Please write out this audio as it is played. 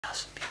Be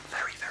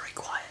very, very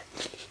quiet.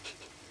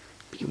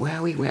 Be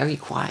very, very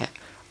quiet.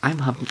 I'm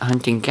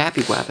hunting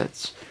Gabby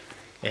Rabbits.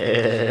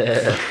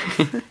 Gabby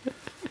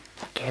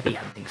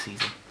hunting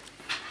season.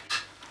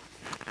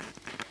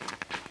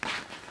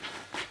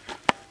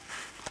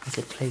 As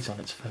it plays on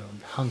its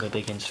phone, hunger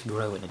begins to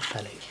grow in its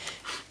belly.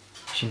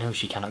 She knows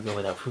she cannot go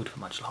without food for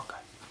much longer.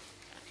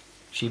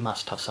 She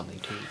must have something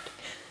to eat.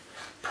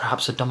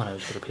 Perhaps a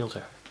Domino's would appeal to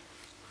her.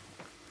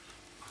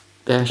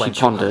 There she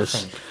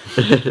ponders.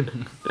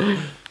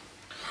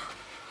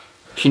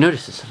 She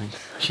notices something.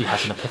 She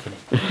has an epiphany.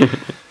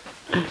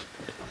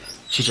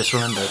 She just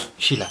remembered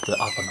she left the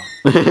oven on.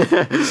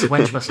 The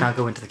wench must now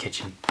go into the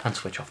kitchen and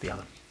switch off the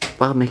oven.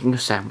 While making a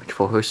sandwich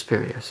for her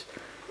superiors.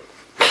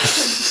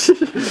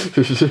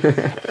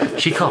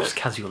 She coughs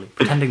casually,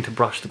 pretending to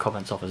brush the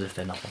comments off as if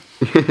they're nothing.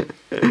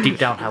 Deep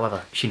down,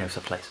 however, she knows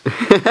her place.